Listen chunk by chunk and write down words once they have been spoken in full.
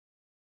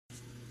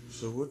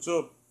So what's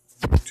up,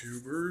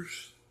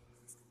 YouTubers?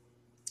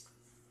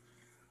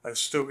 I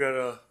still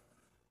gotta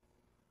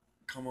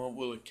come up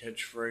with a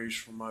catchphrase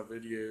for my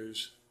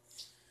videos.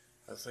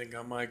 I think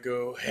I might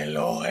go,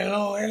 hello,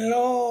 hello,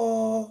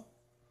 hello.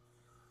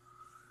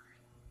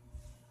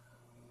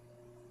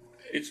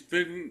 It's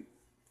been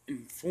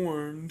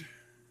informed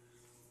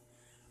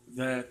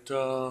that,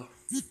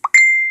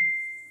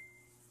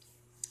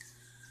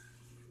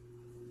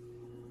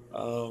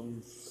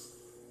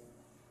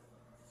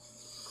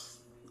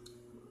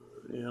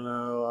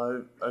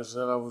 I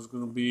said I was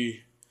gonna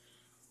be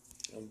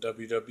a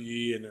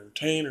WWE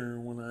entertainer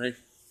when I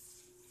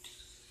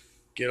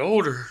get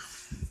older.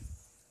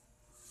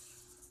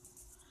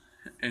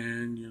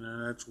 And,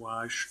 that's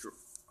why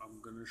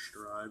I'm gonna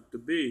strive to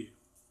be.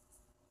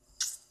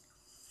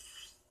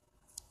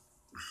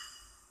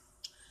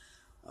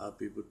 A lot of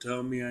people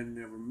tell me I'd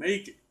never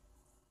make it.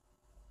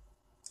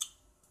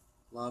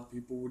 A lot of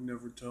people would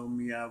never tell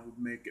me I would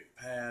make it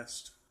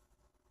past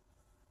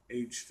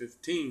age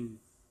 15.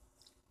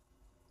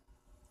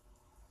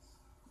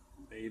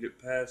 Made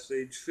it past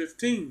age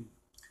 15.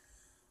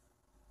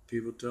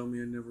 People tell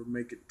me I never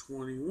make it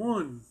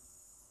 21.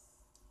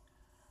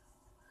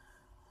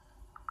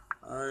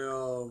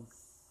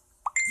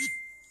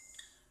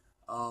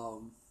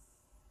 Um,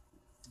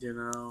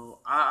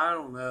 I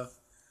don't know.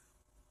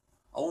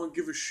 I want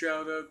to give a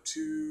shout out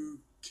to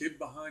Kid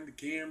Behind the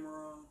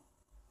Camera,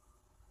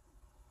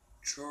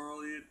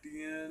 Charlie at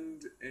the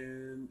End,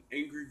 and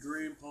Angry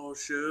Grandpa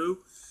Show.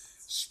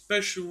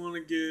 Especially want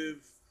to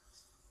give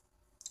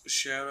a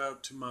shout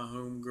out to my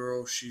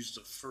homegirl. She's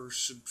the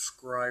first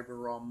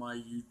subscriber on my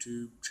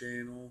YouTube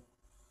channel,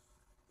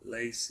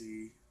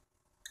 Lacey.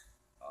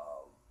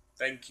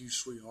 Thank you,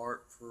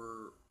 sweetheart,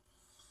 for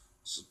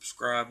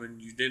subscribing.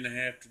 You didn't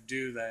have to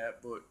do that,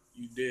 but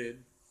you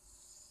did.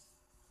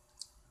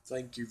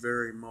 Thank you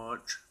very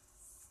much.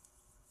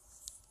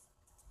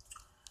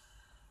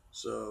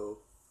 So,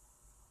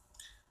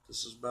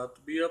 this is about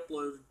to be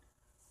uploaded.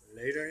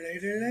 Later,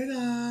 later,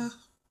 later.